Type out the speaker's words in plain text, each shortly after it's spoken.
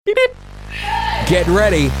Beep, beep. Get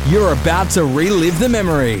ready, you're about to relive the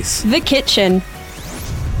memories. The Kitchen.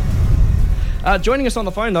 Joining us on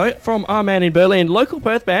the phone, though, from our man in Berlin, local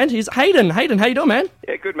Perth band, is Hayden. Hayden, how you doing, man?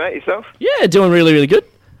 Yeah, good, mate. Yourself? Yeah, doing really, really good.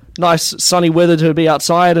 Nice sunny weather to be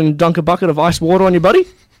outside and dunk a bucket of ice water on your buddy.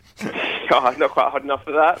 Oh, not quite hot enough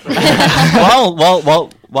for that.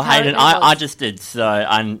 Well, Hayden, I just did, so,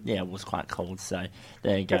 and yeah, it was quite cold, so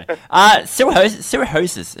there you go.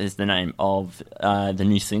 Cirrhosis is the name of the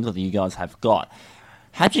new single that you guys have got.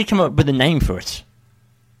 How did you come up with a name for it?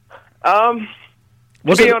 To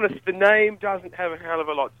be honest, the name doesn't have a hell of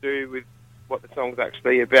a lot to do with what the song's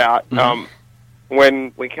actually about. Mm-hmm.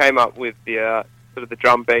 When we came up with the sort of the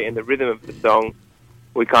drum beat and the rhythm of the song,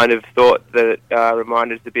 we kind of thought that it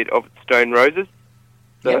reminded us a bit of Stone Roses.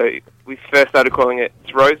 So we first started calling it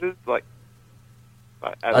Roses,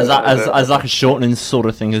 as like a shortening sort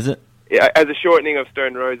of thing, is it? Yeah, as a shortening of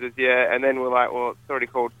Stone Roses, yeah. And then we're like, well, it's already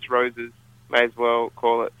called Roses, may as well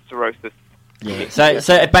call it Cirrhosis. Yeah.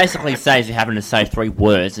 So it basically says you're having to say 3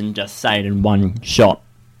 words and just say it in one shot.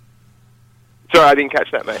 Sorry, I didn't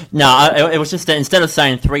catch that, mate. No, it was just that instead of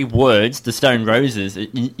saying 3 words, the Stone Roses,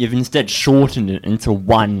 you've instead shortened it into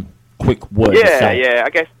one quick word. Yeah. I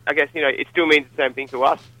guess it still means the same thing to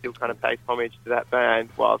us. It still kind of pays homage to that band,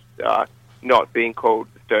 whilst not being called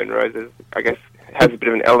the Stone Roses. I guess it has a bit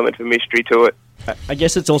of an element of mystery to it. I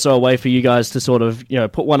guess it's also a way for you guys to sort of,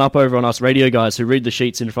 put one up over on us radio guys who read the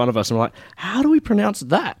sheets in front of us and we're like, how do we pronounce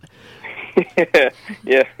that?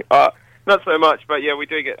 Yeah. Not so much, but yeah, we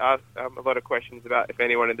do get asked a lot of questions about if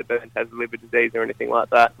anyone in the band has liver disease or anything like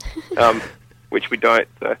that, which we don't.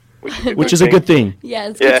 So, which is a good thing. Yeah,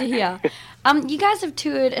 it's good to hear. You guys have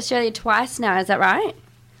toured Australia twice now, is that right?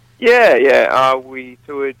 Yeah. We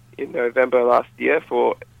toured in November last year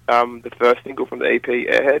for the first single from the EP,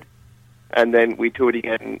 Airhead, and then we toured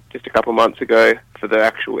again just a couple of months ago for the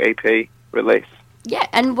actual EP release. Yeah,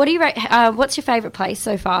 and what do you rate? What's your favourite place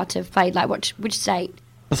so far to have played? Like, which state?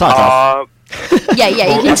 Besides us. Yeah,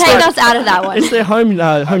 you can take us out of that one. It's their home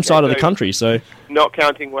side of the country, so... Not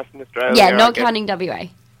counting Western Australia. Yeah, not counting WA.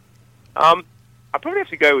 I probably have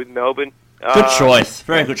to go with Melbourne. Good choice.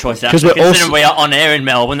 Very good choice. Because we are on air in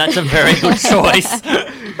Melbourne, that's a very good choice.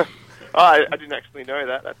 I didn't actually know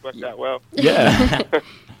that. That's worked out well. Yeah.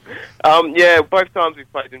 Yeah, both times we've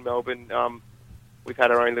played in Melbourne, we've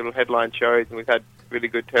had our own little headline shows, and we've had really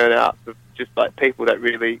good turnouts of just like people that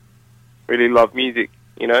really, really love music,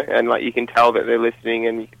 and like you can tell that they're listening,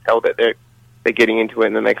 and you can tell that they're getting into it,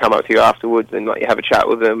 and then they come up to you afterwards, and like you have a chat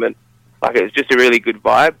with them, and like it's just a really good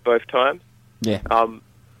vibe both times. Yeah.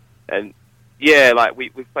 And yeah, like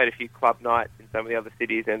we've played a few club nights in some of the other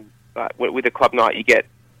cities, and like with a club night you get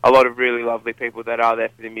a lot of really lovely people that are there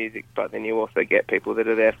for the music, but then you also get people that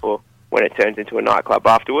are there for when it turns into a nightclub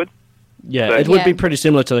afterwards. Yeah, So, it would be pretty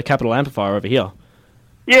similar to the Capital Amplifier over here.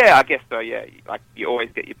 Yeah, I guess so, yeah. Like, you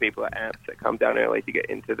always get your people at Amps that come down early to get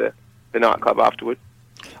into the nightclub afterwards.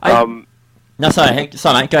 Sorry, mate,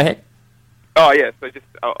 go ahead. Oh, yeah, so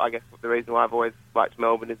I guess the reason why I've always liked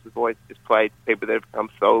Melbourne is we've always just played people that have come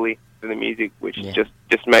solely for the music, which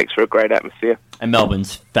just makes for a great atmosphere. And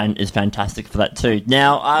Melbourne's is fantastic for that too.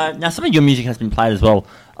 Now some of your music has been played as well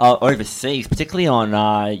overseas, particularly on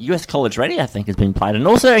US college radio, I think, has been played, and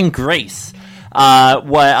also in Greece.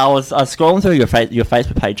 Where I was scrolling through your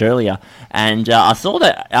Facebook page earlier, and I saw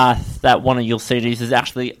that one of your CDs is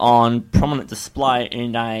actually on prominent display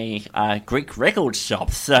in a Greek record shop.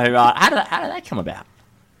 So how did that come about?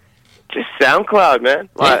 Just SoundCloud, man.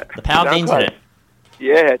 Like, the power of the internet.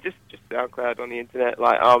 Yeah, just SoundCloud on the internet.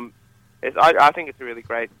 Like, I think it's a really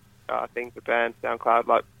great thing for bands, SoundCloud.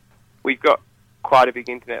 Like, we've got quite a big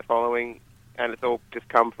internet following, and it's all just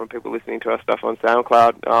come from people listening to our stuff on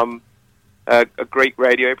SoundCloud. A Greek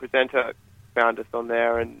radio presenter found us on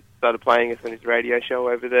there and started playing us on his radio show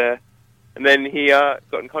over there. And then he got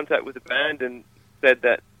in contact with the band and said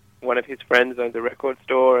that one of his friends owns a record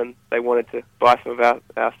store and they wanted to buy some of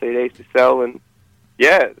our CDs to sell. And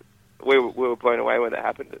yeah, we were blown away when that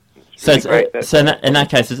happened. So in that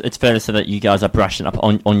case, it's fair to say that you guys are brushing up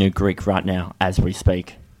on your Greek right now as we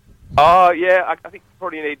speak. Oh, yeah, I think we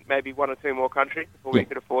probably need maybe 1 or 2 more countries before we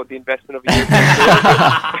could afford the investment of a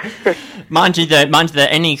European tour. Mind you that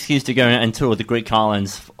any excuse to go and tour the Greek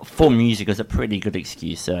islands for music is a pretty good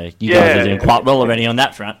excuse, so you guys are doing quite well already on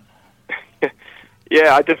that front.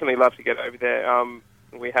 Yeah, I'd definitely love to get over there.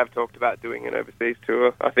 We have talked about doing an overseas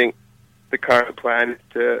tour. I think the current plan is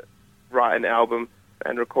to write an album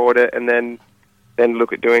and record it, and then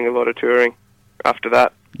look at doing a lot of touring after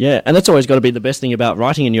that. Yeah, and that's always got to be the best thing about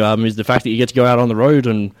writing a new album is the fact that you get to go out on the road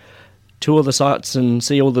and tour the sites and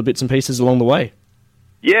see all the bits and pieces along the way.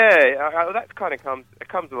 Yeah, that kind of comes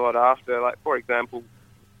a lot after. Like, for example,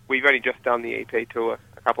 we've only just done the EP tour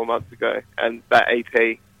a couple of months ago, and that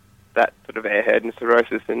EP, that sort of Airhead and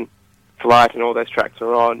Cirrhosis and Flight and all those tracks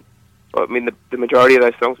are on. Well, I mean, the majority of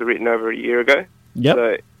those songs were written over a year ago. Yep.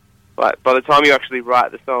 So, like, by the time you actually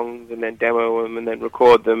write the songs and then demo them and then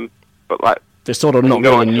record them, but like, They're sort of when not you go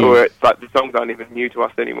really on new. tour, it's like the songs aren't even new to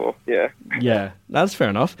us anymore. Yeah. Yeah, that's fair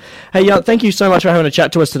enough. Hey, thank you so much for having a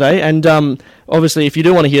chat to us today. And obviously, if you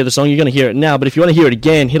do want to hear the song, you're going to hear it now. But if you want to hear it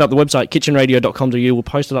again, hit up the website, kitchenradio.com.au. We'll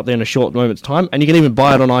post it up there in a short moment's time. And you can even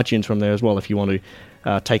buy it on iTunes from there as well if you want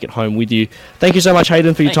to take it home with you. Thank you so much,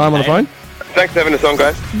 Hayden, for your time on the phone. Thanks for having us on,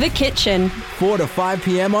 guys. The Kitchen. 4 to 5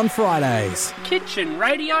 p.m. on Fridays.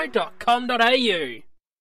 kitchenradio.com.au